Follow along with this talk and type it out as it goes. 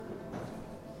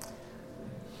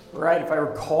Right, if I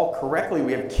recall correctly,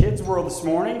 we have Kids World this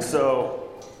morning, so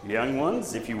young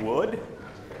ones, if you would.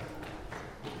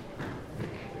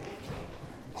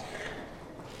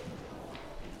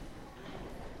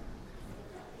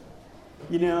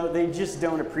 You know, they just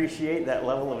don't appreciate that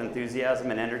level of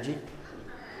enthusiasm and energy.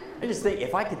 I just think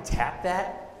if I could tap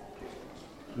that,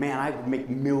 man, I would make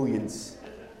millions.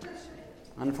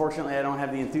 Unfortunately, I don't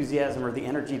have the enthusiasm or the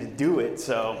energy to do it,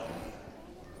 so...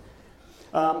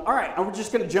 all right, we're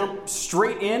just going to jump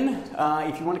straight in.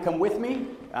 If you want to come with me,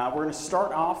 we're going to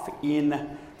start off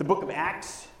in the book of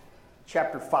Acts,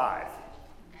 chapter 5.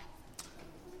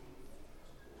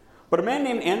 But a man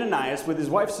named Ananias, with his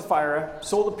wife Sapphira,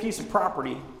 sold a piece of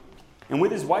property, and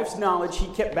with his wife's knowledge, he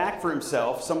kept back for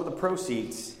himself some of the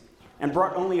proceeds, and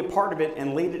brought only a part of it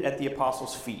and laid it at the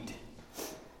apostles' feet.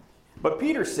 But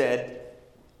Peter said,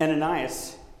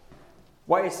 Ananias,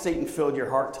 why has Satan filled your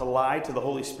heart to lie to the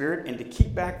Holy Spirit and to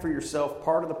keep back for yourself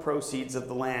part of the proceeds of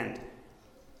the land?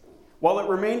 While it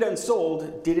remained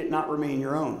unsold, did it not remain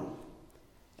your own?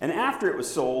 And after it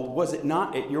was sold, was it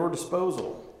not at your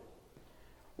disposal?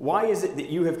 Why is it that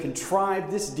you have contrived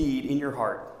this deed in your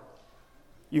heart?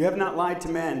 You have not lied to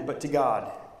men, but to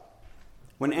God.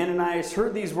 When Ananias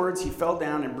heard these words, he fell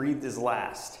down and breathed his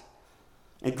last.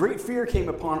 And great fear came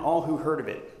upon all who heard of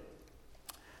it.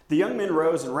 The young men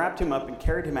rose and wrapped him up and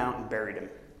carried him out and buried him.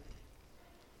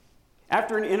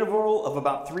 After an interval of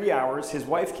about 3 hours, his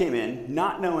wife came in,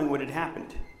 not knowing what had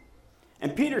happened.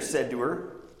 And Peter said to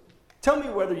her, "Tell me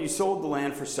whether you sold the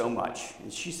land for so much."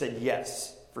 And she said,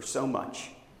 "Yes, for so much."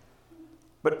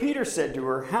 But Peter said to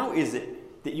her, "How is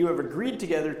it that you have agreed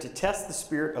together to test the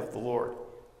Spirit of the Lord?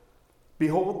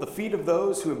 Behold, the feet of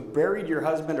those who have buried your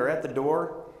husband are at the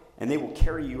door, and they will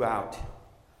carry you out."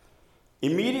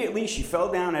 Immediately she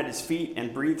fell down at his feet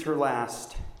and breathed her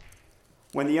last.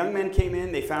 When the young men came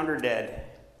in, they found her dead.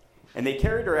 And they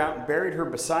carried her out and buried her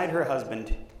beside her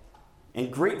husband.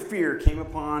 And great fear came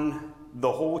upon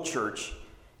the whole church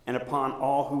and upon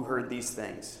all who heard these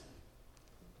things.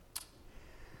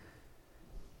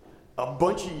 A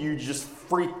bunch of you just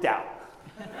freaked out.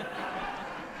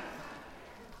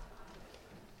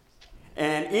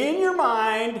 And in your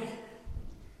mind...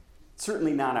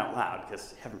 certainly not out loud,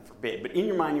 because heaven forbid, but in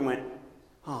your mind you went,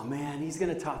 "Oh man, he's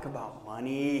going to talk about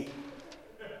money."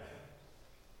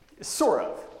 Sort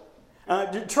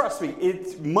of. Trust me,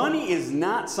 money is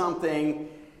not something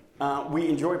we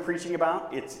enjoy preaching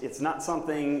about. It's not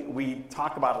something we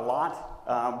talk about a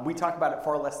lot. We talk about it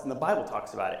far less than the Bible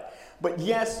talks about it. But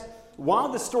yes, while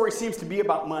the story seems to be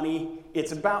about money,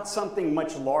 it's about something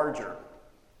much larger.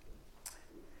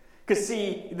 Because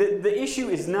see, the issue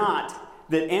is not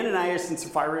that Ananias and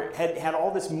Sapphira had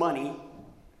all this money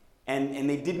and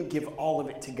they didn't give all of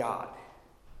it to God.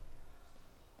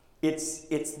 It's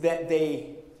that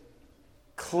they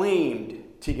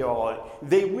claimed to give all of it.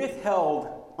 They withheld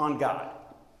on God.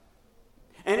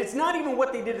 And it's not even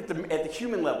what they did at the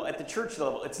human level, at the church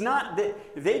level. It's not that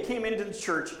they came into the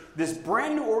church, this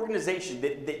brand new organization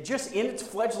that just in its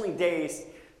fledgling days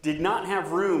did not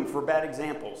have room for bad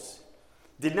examples,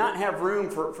 did not have room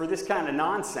for this kind of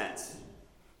nonsense.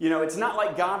 You know, it's not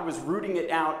like God was rooting it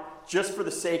out just for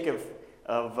the sake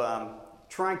of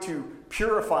trying to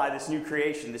purify this new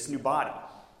creation, this new body.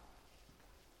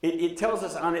 It tells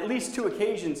us on at least 2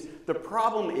 occasions, the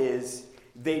problem is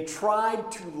they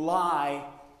tried to lie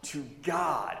to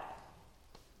God.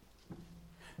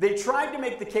 They tried to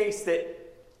make the case that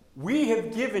we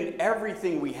have given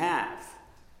everything we have,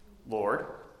 Lord.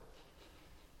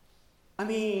 I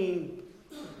mean,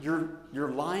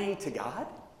 you're lying to God?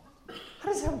 How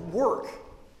does that work?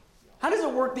 How does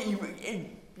it work that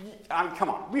come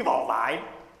on, we've all lied.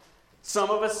 Some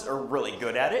of us are really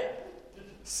good at it.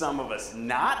 Some of us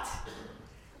not.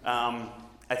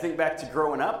 I think back to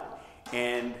growing up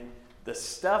and the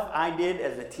stuff I did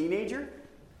as a teenager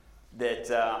that,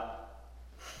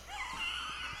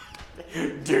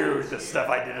 the stuff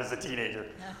I did as a teenager.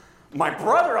 My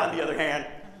brother, on the other hand,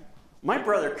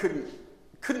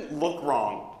 couldn't look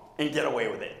wrong and get away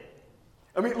with it.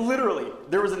 I mean, literally,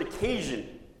 there was an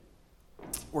occasion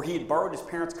where he had borrowed his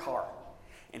parents' car,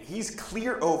 and he's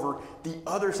clear over the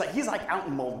other side. He's like out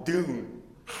in Muldoon.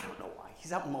 I don't know why.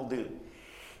 He's out in Muldoon.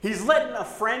 He's letting a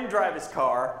friend drive his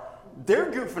car.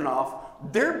 They're goofing off.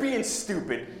 They're being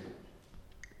stupid.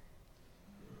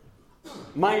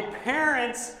 My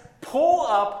parents pull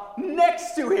up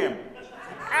next to him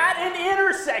at an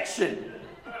intersection.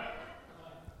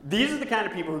 These are the kind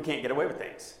of people who can't get away with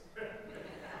things.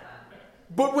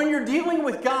 But when you're dealing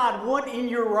with God, what in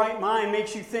your right mind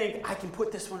makes you think, I can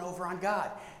put this one over on God?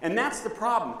 And that's the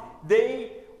problem.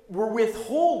 They were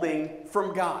withholding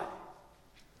from God.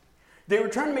 They were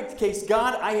trying to make the case,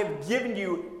 God, I have given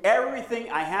you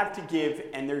everything I have to give,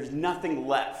 and there's nothing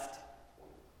left.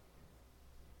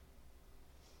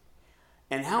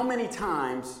 And how many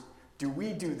times do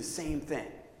we do the same thing?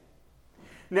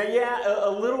 Now, yeah, a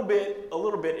little bit,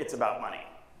 it's about money.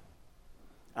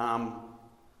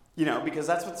 Because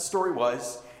that's what the story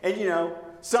was. And,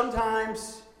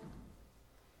 sometimes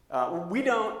we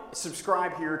don't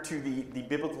subscribe here to the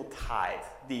biblical tithe,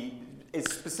 the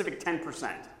specific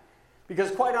 10%.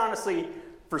 Because quite honestly,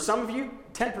 for some of you,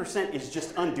 10% is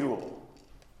just undoable.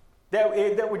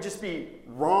 That would just be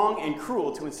wrong and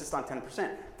cruel to insist on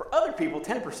 10%. For other people,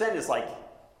 10% is like,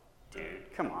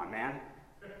 dude, come on, man.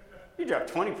 You drop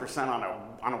 20%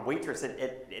 on a waitress at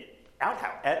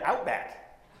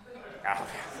Outback.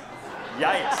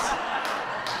 Yikes.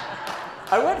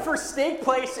 I went for steak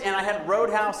place and I had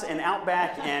Roadhouse and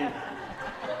Outback and...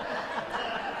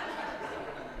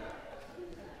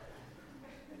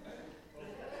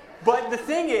 But the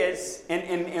thing is,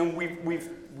 and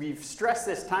we've stressed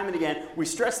this time and again, we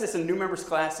stress this in new members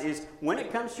class, is when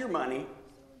it comes to your money,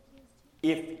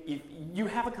 if you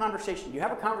have a conversation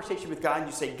with God and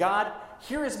you say, God,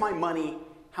 here is my money,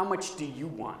 how much do you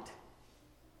want?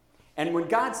 And when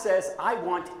God says, I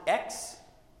want X,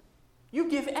 you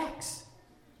give X.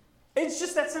 It's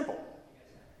just that simple.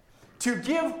 To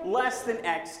give less than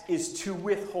X is to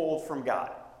withhold from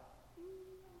God.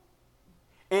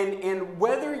 And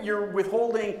whether you're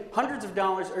withholding hundreds of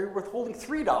dollars or you're withholding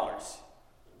 $3,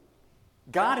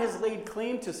 God has laid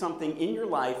claim to something in your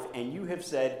life and you have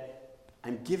said,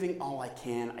 I'm giving all I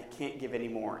can, I can't give any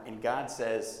more. And God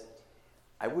says,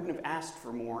 I wouldn't have asked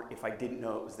for more if I didn't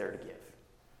know it was there to give.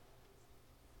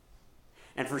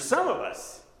 And for some of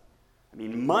us,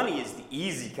 money is the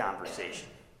easy conversation.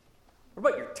 What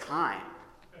about your time?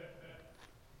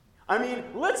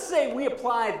 Let's say we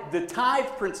applied the tithe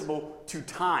principle to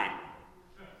time.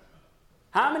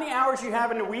 How many hours you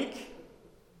have in a week?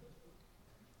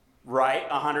 Right,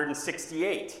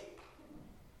 168.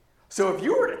 So if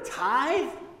you were to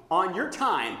tithe on your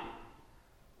time,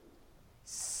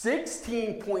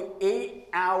 16.8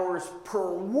 hours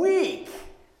per week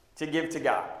to give to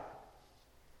God.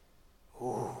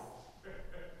 Ooh,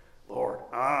 Lord,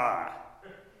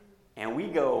 And we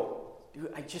go,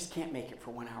 dude, I just can't make it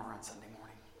for 1 hour on Sunday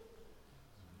morning.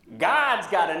 God's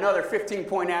got another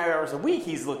 15.8 hours a week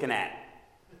he's looking at.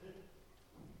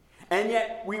 And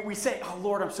yet we say, oh,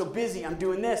 Lord, I'm so busy. I'm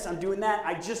doing this. I'm doing that.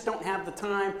 I just don't have the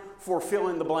time for fill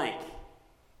in the blank.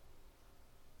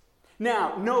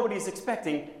 Now, nobody's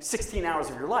expecting 16 hours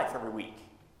of your life every week.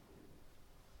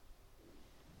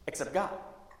 Except God.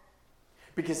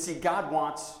 Because, see, God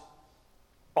wants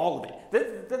all of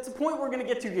it. That's the point we're going to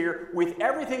get to here. With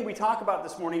everything we talk about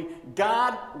this morning,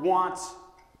 God wants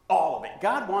all of it.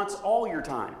 God wants all your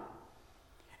time.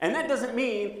 And that doesn't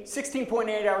mean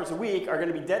 16.8 hours a week are going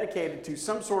to be dedicated to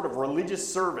some sort of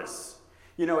religious service.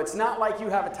 It's not like you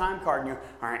have a time card and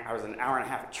all right, I was an hour and a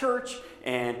half at church,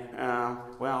 and, I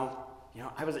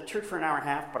was at church for an hour and a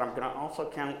half, but I'm going to also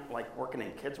count, working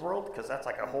in Kids World, because that's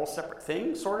a whole separate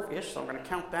thing, sort of-ish, so I'm going to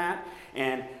count that.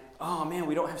 And, oh, man,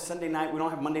 we don't have Sunday night, we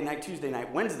don't have Monday night, Tuesday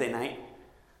night, Wednesday night.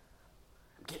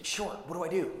 I'm getting short.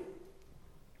 What do?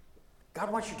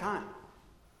 God wants your time.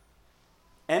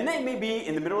 And that may be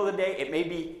in the middle of the day, it may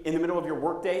be in the middle of your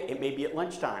work day, it may be at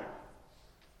lunchtime.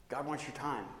 God wants your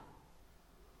time.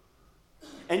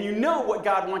 And you know what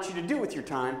God wants you to do with your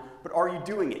time, but are you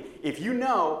doing it? If you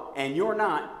know and you're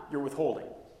not, you're withholding.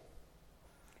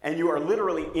 And you are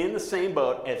literally in the same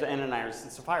boat as Ananias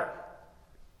and Sapphira.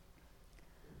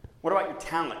 What about your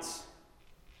talents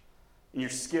and your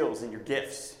skills and your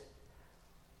gifts?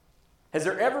 Has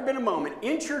there ever been a moment,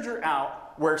 in church or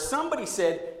out, where somebody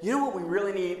said, you know what we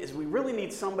really need is we really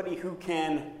need somebody who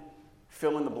can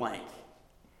fill in the blank.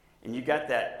 And you got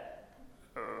that.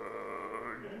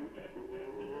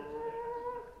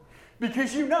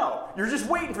 Because you're just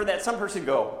waiting for that some person to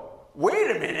go,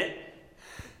 wait a minute,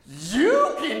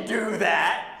 you can do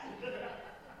that.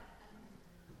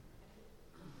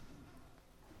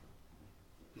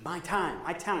 My time,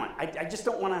 my talent. I just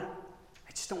don't want to,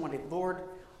 Lord,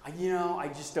 I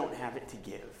just don't have it to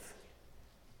give.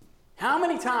 How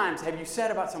many times have you said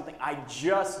about something, I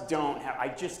just don't have, I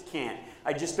just can't,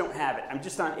 I just don't have it, I'm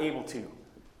just not able to?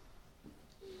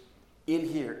 In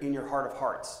here, in your heart of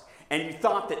hearts. And you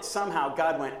thought that somehow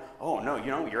God went, oh no,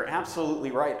 you're absolutely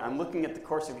right. I'm looking at the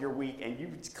course of your week and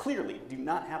you clearly do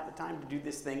not have the time to do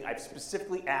this thing I've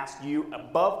specifically asked you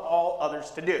above all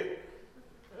others to do.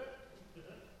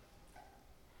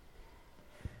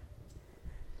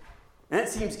 And that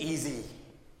seems easy.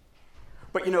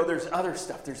 But there's other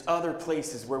stuff. There's other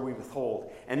places where we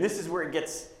withhold. And this is where it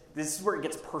gets this is where it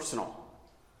gets personal.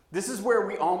 This is where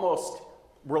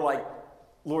we're like,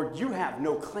 Lord, you have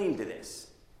no claim to this.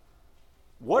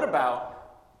 What about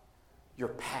your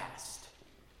past?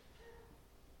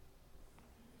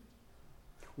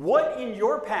 What in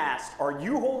your past are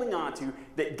you holding on to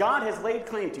that God has laid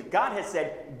claim to? God has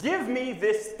said, give me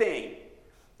this thing.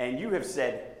 And you have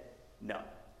said, no.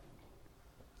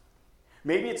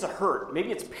 Maybe it's a hurt.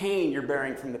 Maybe it's pain you're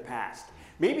bearing from the past.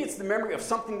 Maybe it's the memory of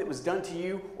something that was done to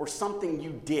you or something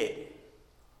you did.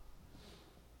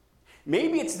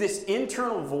 Maybe it's this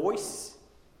internal voice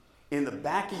in the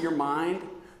back of your mind,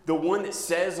 the one that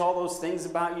says all those things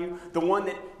about you, the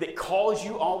one that calls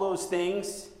you all those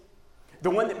things, the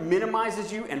one that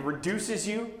minimizes you and reduces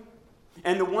you,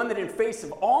 and the one that in face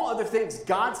of all other things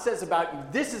God says about you,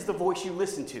 this is the voice you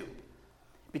listen to,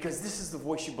 because this is the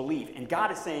voice you believe. And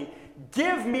God is saying,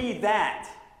 give me that.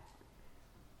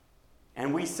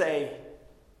 And we say,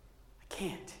 I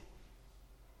can't,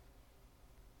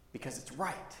 because it's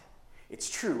right. It's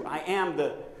true. I am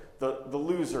the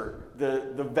loser,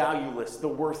 the valueless, the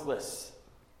worthless.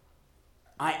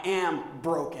 I am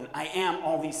broken. I am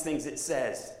all these things it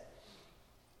says.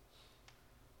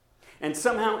 And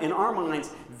somehow in our minds,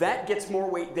 that gets more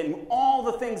weight than all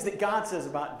the things that God says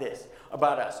about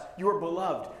us. You are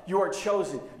beloved. You are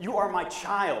chosen. You are my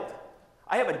child.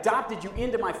 I have adopted you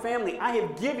into my family. I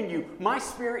have given you my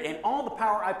spirit and all the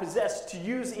power I possess to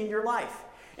use in your life.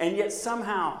 And yet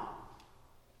somehow,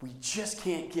 we just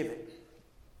can't give it.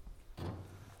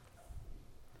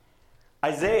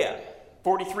 Isaiah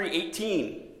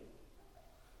 43:18.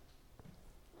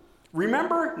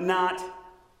 Remember not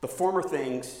the former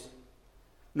things,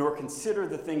 nor consider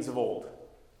the things of old.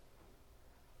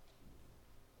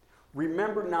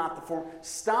 Remember not the former.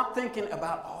 Stop thinking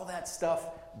about all that stuff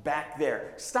back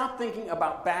there. Stop thinking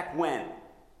about back when.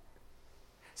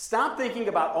 Stop thinking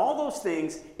about all those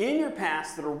things in your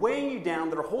past that are weighing you down,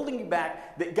 that are holding you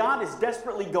back, that God is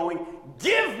desperately going,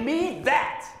 give me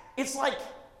that. It's like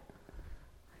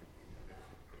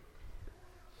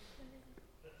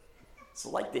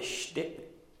this shtick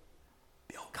that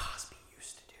Bill Cosby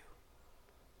used to do.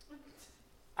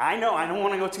 I know, I don't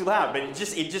want to go too loud, but it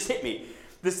just hit me.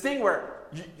 This thing where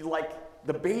like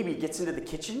the baby gets into the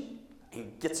kitchen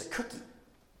and gets a cookie.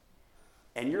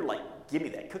 And you're like, give me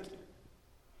that cookie.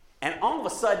 And all of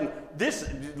a sudden, this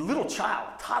little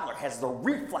child, toddler, has the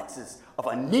reflexes of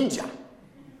a ninja.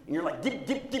 And you're like, give,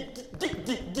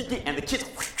 and the kid's,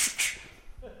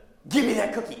 give me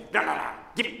that cookie. No,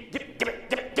 give it.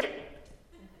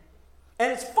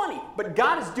 And it's funny, but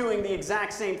God is doing the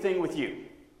exact same thing with you.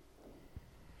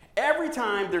 Every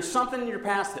time there's something in your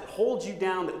past that holds you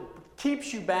down, that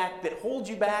keeps you back, that holds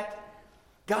you back,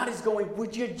 God is going,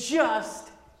 would you just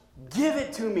give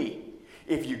it to me?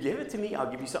 If you give it to me, I'll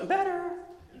give you something better.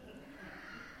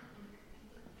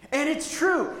 And it's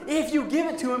true. If you give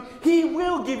it to him, he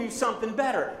will give you something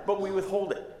better. But we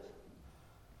withhold it.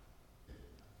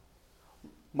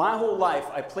 My whole life,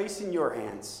 I place in your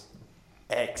hands,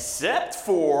 except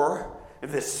for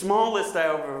the small list I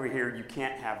have over here, you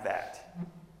can't have that.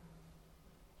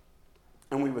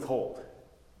 And we withhold.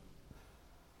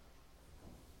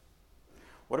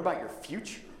 What about your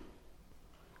future?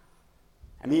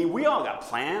 I mean, we all got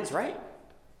plans, right?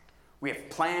 We have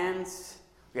plans,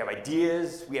 we have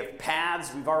ideas, we have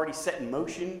paths we've already set in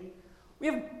motion. We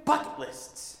have bucket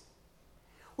lists.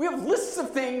 We have lists of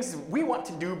things we want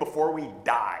to do before we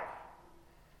die.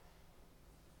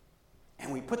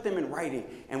 And we put them in writing,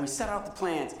 and we set out the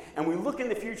plans, and we look in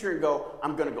the future and go,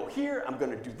 I'm going to go here, I'm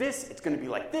going to do this, it's going to be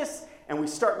like this, and we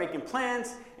start making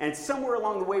plans, and somewhere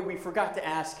along the way we forgot to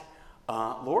ask,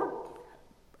 Lord,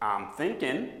 I'm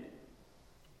thinking,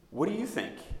 what do you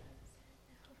think?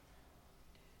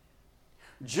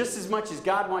 Just as much as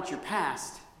God wants your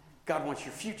past, God wants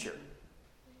your future.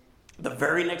 The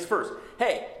very next verse.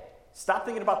 Hey, stop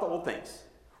thinking about the old things.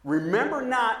 Remember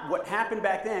not what happened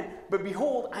back then, but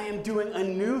behold, I am doing a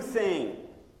new thing.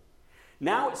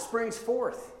 Now it springs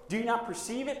forth. Do you not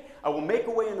perceive it? I will make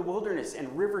a way in the wilderness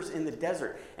and rivers in the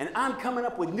desert. And I'm coming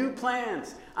up with new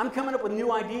plans. I'm coming up with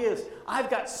new ideas. I've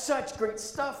got such great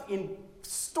stuff in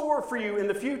store for you in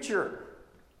the future.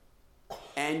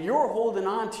 And you're holding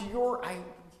on to your...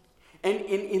 And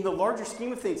in the larger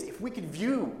scheme of things, if we could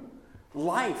view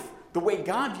life the way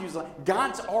God views life,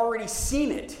 God's already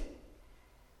seen it.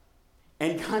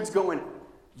 And God's going,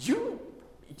 you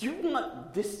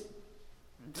want this?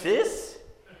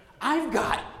 I've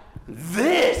got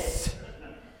this.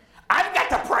 I've got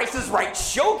the Price is Right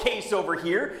showcase over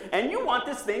here, and you want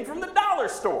this thing from the dollar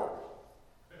store.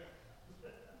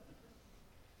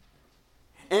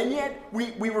 And yet,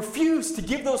 we refuse to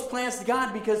give those plans to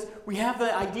God because we have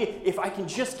the idea, if I can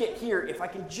just get here, if I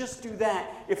can just do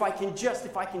that, if I can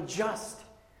just.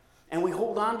 And we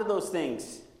hold on to those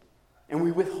things, and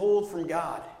we withhold from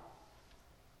God.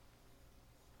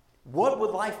 What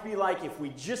would life be like if we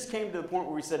just came to the point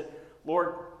where we said,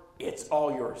 Lord, it's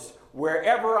all yours.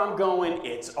 Wherever I'm going,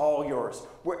 it's all yours.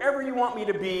 Wherever you want me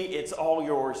to be, it's all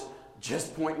yours.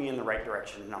 Just point me in the right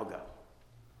direction, and I'll go.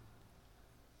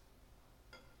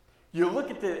 You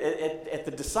look at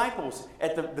the disciples,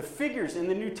 at the figures in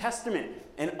the New Testament,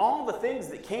 and all the things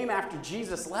that came after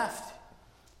Jesus left.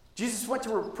 Jesus went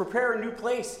to prepare a new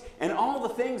place, and all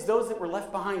the things those that were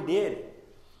left behind did.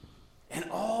 And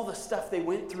all the stuff they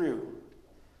went through.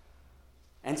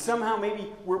 And somehow maybe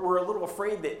we're a little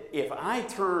afraid that if I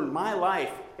turn my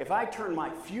life, if I turn my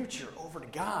future over to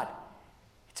God,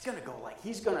 it's going to go like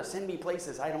he's going to send me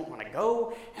places I don't want to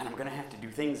go, and I'm going to have to do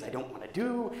things I don't want to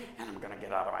do, and I'm going to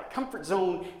get out of my comfort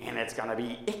zone, and it's going to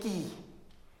be icky.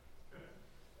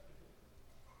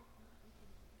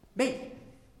 Maybe.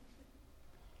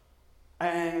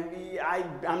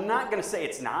 I'm not going to say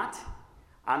it's not.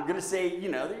 I'm going to say,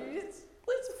 it's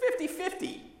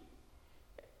 50-50.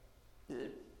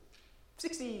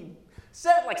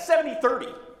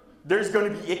 70-30. There's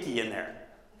going to be icky in there.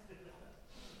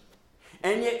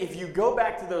 And yet, if you go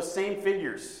back to those same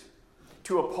figures,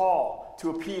 to a Paul, to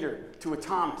a Peter, to a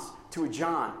Thomas, to a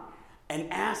John,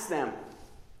 and ask them,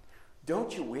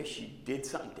 don't you wish you did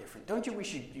something different? Don't you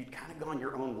wish you'd kind of gone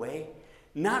your own way?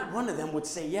 Not one of them would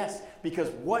say yes, because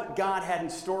what God had in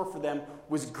store for them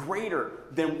was greater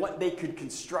than what they could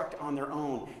construct on their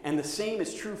own. And the same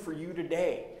is true for you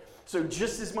today. So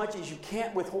just as much as you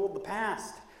can't withhold the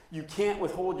past, you can't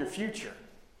withhold your future.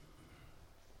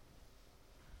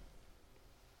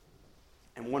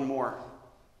 And one more.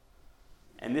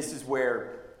 And this is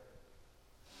where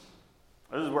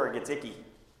it gets icky.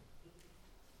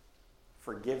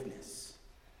 Forgiveness.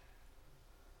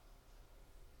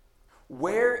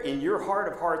 Where in your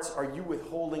heart of hearts are you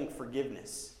withholding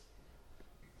forgiveness?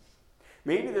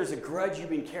 Maybe there's a grudge you've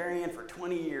been carrying for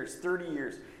 20 years, 30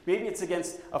 years. Maybe it's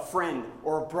against a friend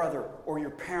or a brother or your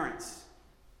parents.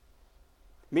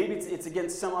 Maybe it's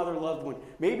against some other loved one.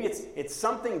 Maybe it's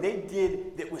something they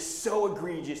did that was so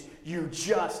egregious you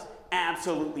just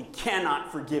absolutely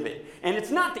cannot forgive it. And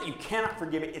it's not that you cannot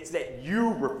forgive it, it's that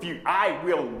you refuse. I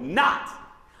will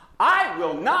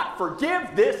not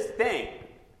forgive this thing.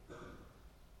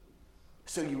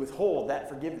 So you withhold that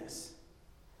forgiveness.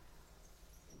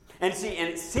 And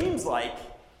it seems like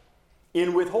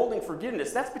in withholding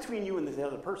forgiveness, that's between you and the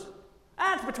other person.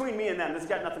 That's between me and them. That's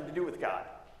got nothing to do with God.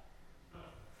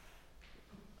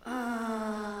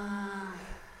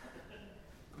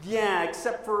 Yeah,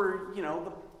 except for,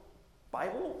 the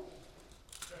Bible.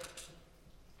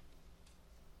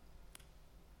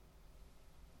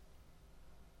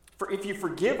 For if you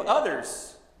forgive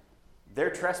others their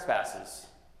trespasses,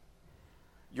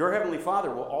 your heavenly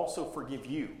Father will also forgive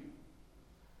you.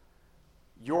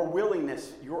 Your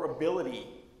willingness, your ability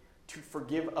to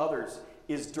forgive others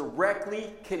is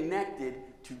directly connected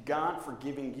to God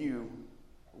forgiving you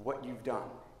what you've done.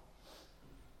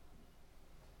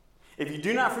 If you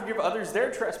do not forgive others their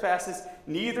trespasses,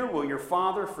 neither will your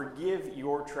Father forgive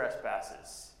your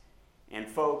trespasses. And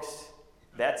folks,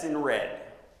 that's in red.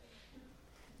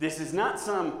 This is not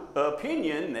some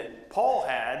opinion that Paul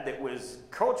had that was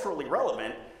culturally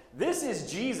relevant. This is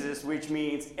Jesus, which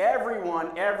means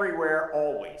everyone, everywhere,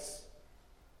 always.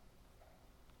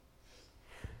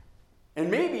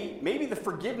 And maybe the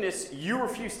forgiveness you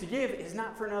refuse to give is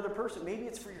not for another person. Maybe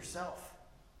it's for yourself.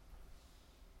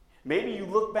 Maybe you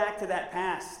look back to that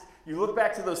past. You look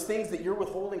back to those things that you're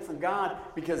withholding from God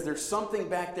because there's something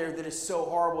back there that is so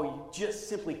horrible. You just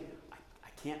simply, I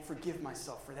can't forgive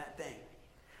myself for that thing.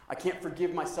 I can't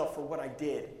forgive myself for what I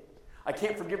did. I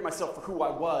can't forgive myself for who I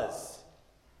was.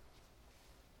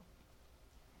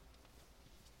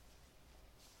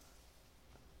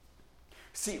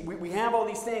 See, we have all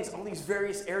these things, all these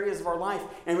various areas of our life,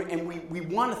 and we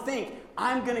want to think,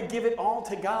 I'm going to give it all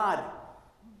to God.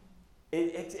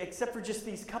 Except for just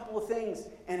these couple of things,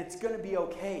 and it's going to be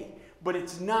okay. But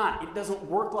it's not. It doesn't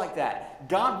work like that.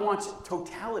 God wants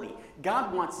totality.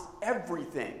 God wants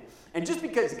everything. And just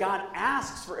because God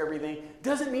asks for everything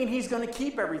doesn't mean he's going to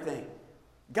keep everything.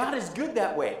 God is good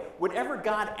that way. Whatever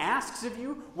God asks of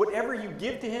you, whatever you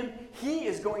give to him, he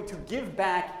is going to give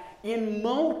back in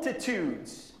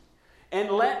multitudes. And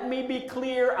let me be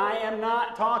clear, I am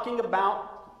not talking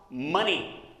about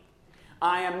money.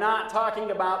 I am not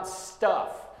talking about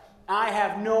stuff. I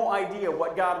have no idea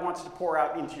what God wants to pour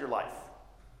out into your life.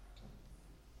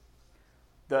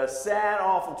 The sad,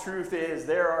 awful truth is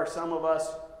there are some of us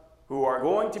who are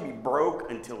going to be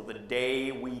broke until the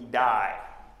day we die.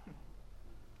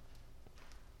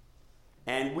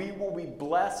 And we will be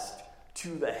blessed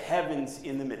to the heavens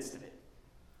in the midst of it.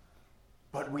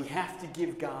 But we have to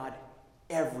give God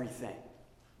everything.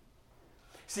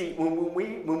 See,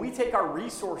 when we take our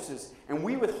resources and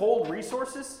we withhold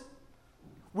resources,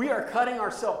 we are cutting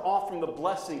ourselves off from the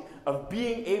blessing of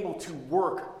being able to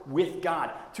work with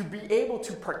God, to be able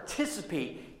to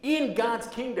participate in God's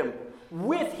kingdom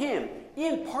with Him,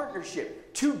 in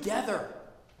partnership, together.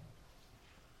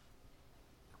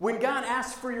 When God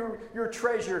asks for your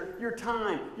treasure, your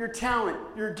time, your talent,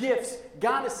 your gifts,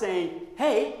 God is saying,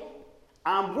 hey,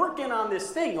 I'm working on this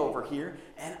thing over here,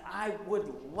 and I would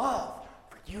love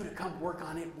for you to come work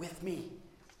on it with me.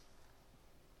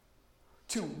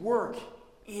 To work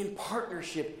in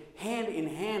partnership, hand in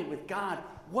hand with God.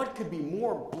 What could be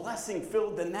more blessing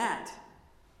filled than that?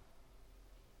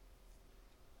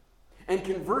 And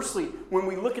conversely, when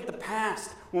we look at the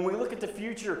past, when we look at the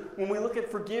future, when we look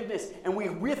at forgiveness, and we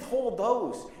withhold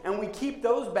those, and we keep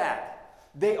those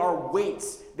back, they are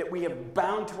weights that we have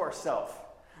bound to ourselves,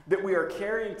 that we are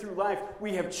carrying through life.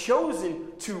 We have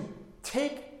chosen to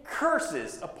take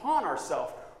curses upon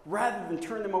ourselves rather than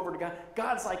turn them over to God.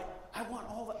 God's like, I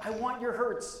want your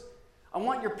hurts. I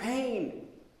want your pain.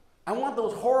 I want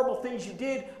those horrible things you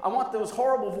did. I want those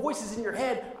horrible voices in your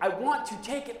head. I want to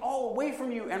take it all away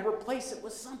from you and replace it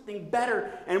with something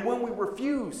better. And when we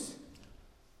refuse,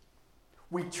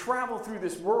 we travel through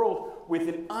this world with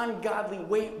an ungodly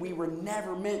weight we were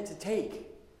never meant to take.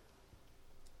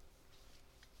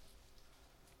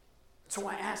 So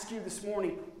I ask you this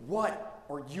morning, what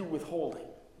are you withholding?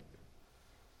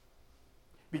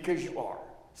 Because you are.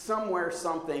 Somewhere,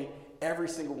 something, every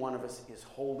single one of us is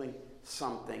holding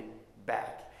something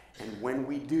back. And when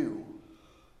we do,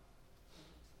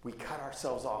 we cut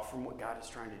ourselves off from what God is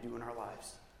trying to do in our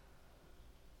lives.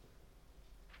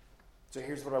 So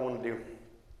here's what I want to do.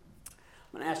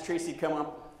 I'm going to ask Tracy to come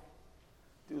up,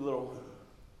 do a little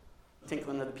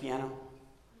tinkling of the piano,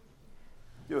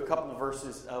 do a couple of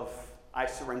verses of I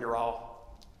Surrender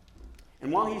All. And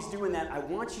while he's doing that, I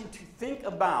want you to think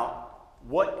about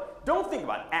don't think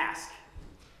about it, ask.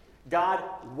 God,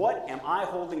 what am I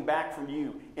holding back from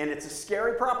you? And it's a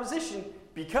scary proposition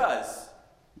because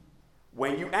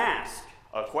when you ask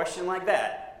a question like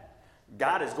that,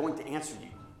 God is going to answer you.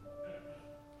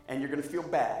 And you're going to feel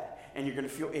bad, and you're going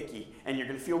to feel icky, and you're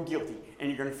going to feel guilty, and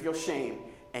you're going to feel shame,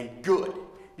 and good.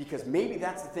 Because maybe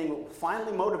that's the thing that will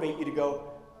finally motivate you to go,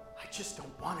 I just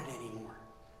don't want it anymore.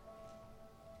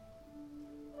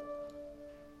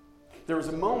 There was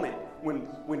a moment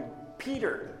when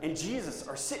Peter and Jesus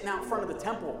are sitting out front of the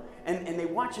temple and they're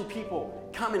watching people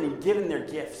coming and giving their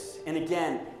gifts. And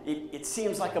again, it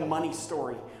seems like a money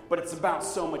story, but it's about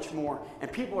so much more. And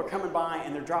people are coming by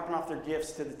and they're dropping off their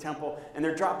gifts to the temple and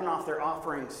they're dropping off their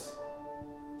offerings.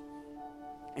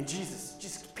 And Jesus,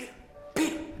 Peter,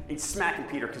 and he's smacking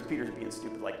Peter because Peter's being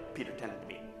stupid like Peter tended to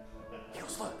be. He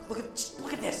goes, look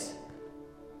at this.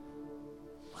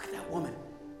 Look at that woman.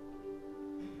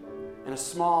 And a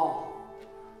small,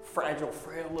 fragile,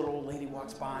 frail little old lady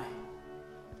walks by,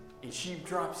 and she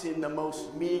drops in the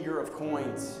most meager of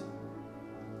coins.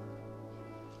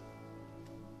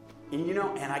 And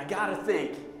and I gotta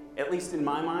think, at least in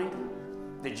my mind,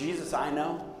 the Jesus I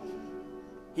know,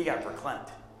 he got verklempt.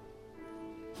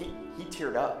 He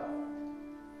teared up.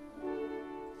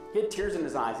 He had tears in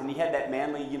his eyes, and he had that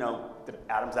manly, the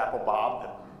Adam's apple bob.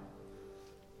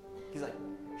 He's like,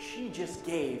 she just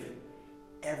gave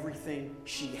everything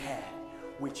she had,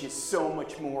 which is so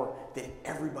much more than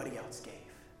everybody else gave.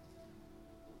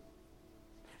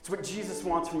 It's what Jesus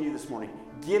wants from you this morning.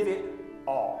 Give it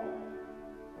all.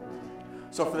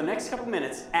 So for the next couple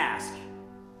minutes, ask,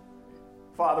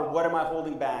 Father, what am I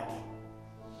holding back?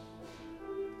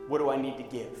 What do I need to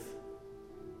give?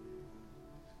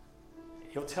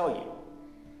 He'll tell you.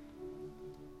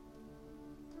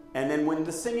 And then when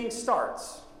the singing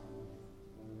starts,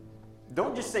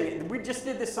 don't just sing it. We just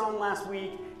did this song last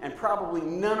week, and probably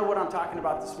none of what I'm talking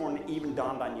about this morning even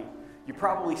dawned on you. You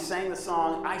probably sang the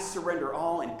song, I Surrender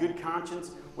All, in good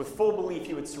conscience, with full belief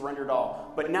you had surrendered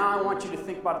all. But now I want you to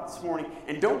think about it this morning,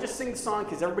 and don't just sing the song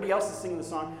because everybody else is singing the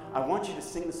song. I want you to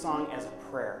sing the song as a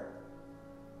prayer.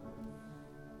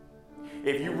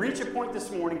 If you reach a point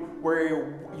this morning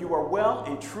where you are well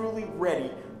and truly ready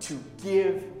to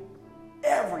give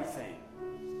everything,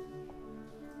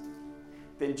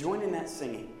 then join in that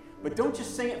singing. But don't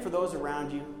just sing it for those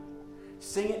around you.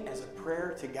 Sing it as a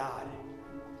prayer to God,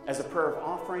 as a prayer of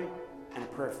offering and a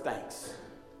prayer of thanks.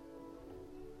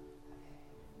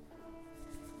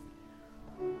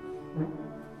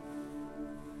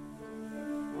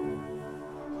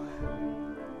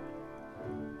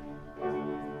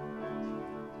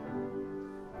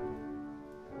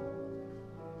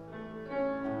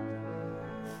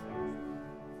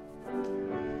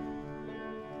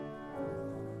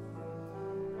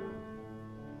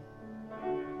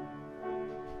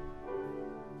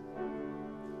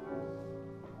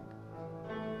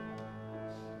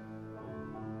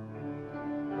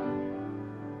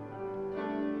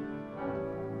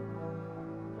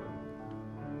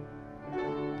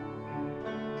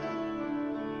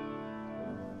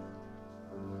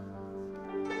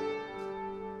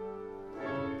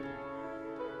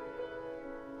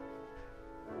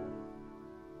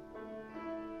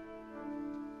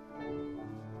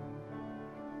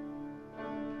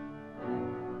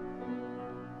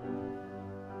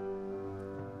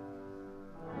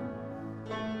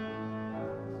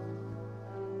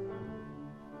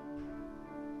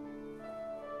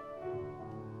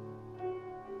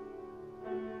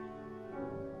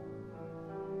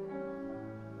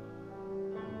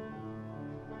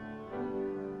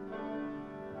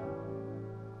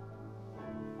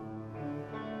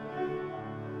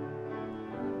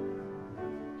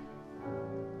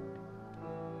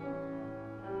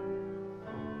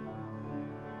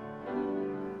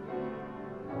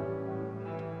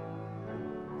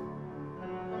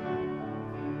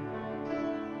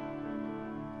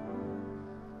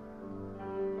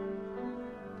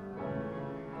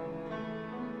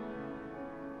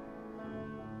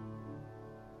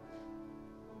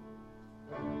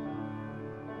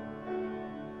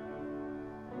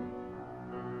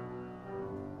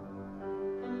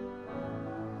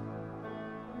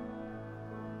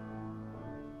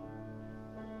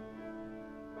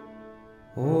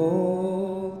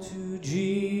 Oh, to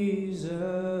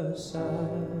Jesus I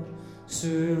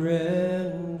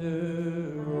surrender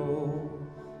all.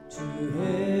 To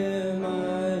Him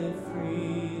I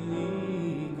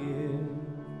freely give.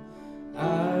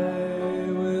 I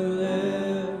will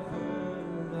ever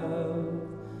love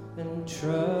and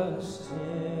trust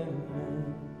Him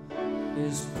in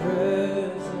His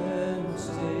presence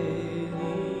daily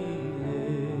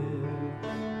live.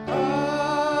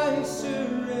 I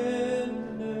surrender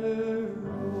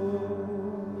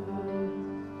all.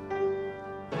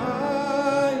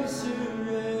 I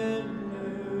surrender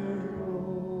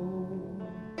all.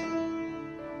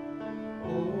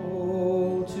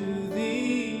 Oh, to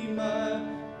Thee, my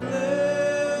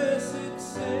blessed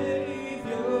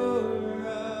Savior,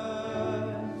 I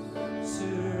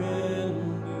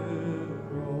surrender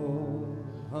all.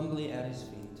 Humbly at His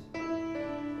feet.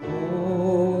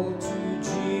 Oh, to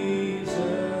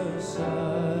Jesus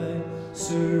I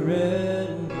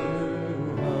surrender.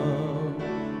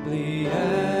 Humbly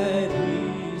at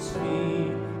His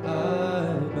feet I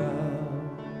bow.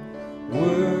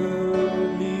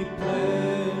 Worldly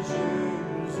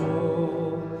pleasures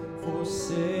all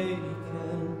forsaken,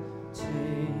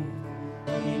 take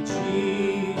me,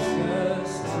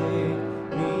 Jesus, take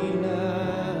me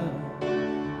now,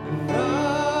 and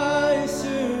I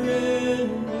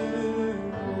surrender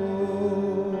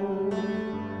all.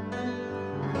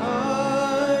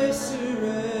 I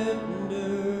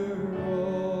surrender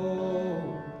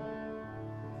all.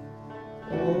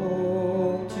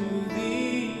 Oh, to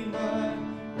Thee, my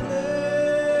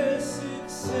blessed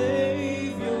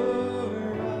Savior,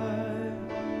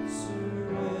 I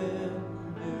surrender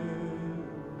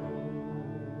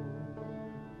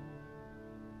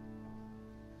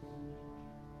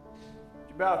Would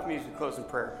you bow with me as we close in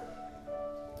prayer?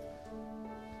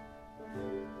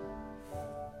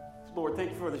 Lord,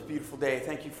 thank you for this beautiful day.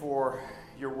 Thank you for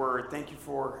your word. Thank you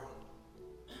for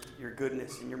your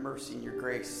goodness and your mercy and your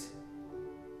grace.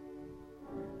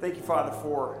 Thank you, Father,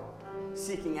 for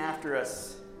seeking after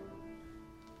us,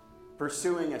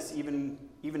 pursuing us even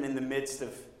in the midst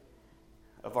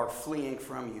of our fleeing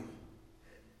from you.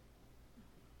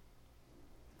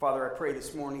 Father, I pray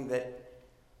this morning that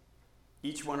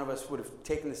each one of us would have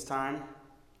taken this time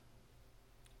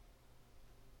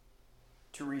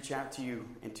to reach out to you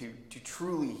and to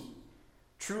truly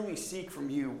seek from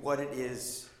you what it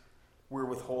is we're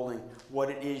withholding, what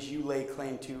it is you lay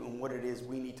claim to, and what it is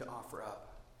we need to offer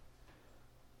up.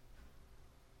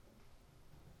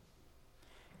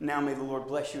 Now may the Lord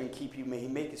bless you and keep you. May He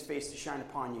make His face to shine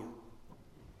upon you.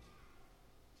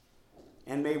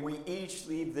 And may we each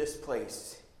leave this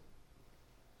place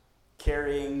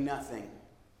carrying nothing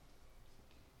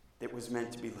that was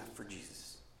meant to be left for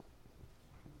Jesus.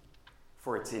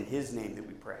 For it's in His name that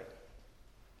we pray.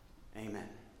 Amen.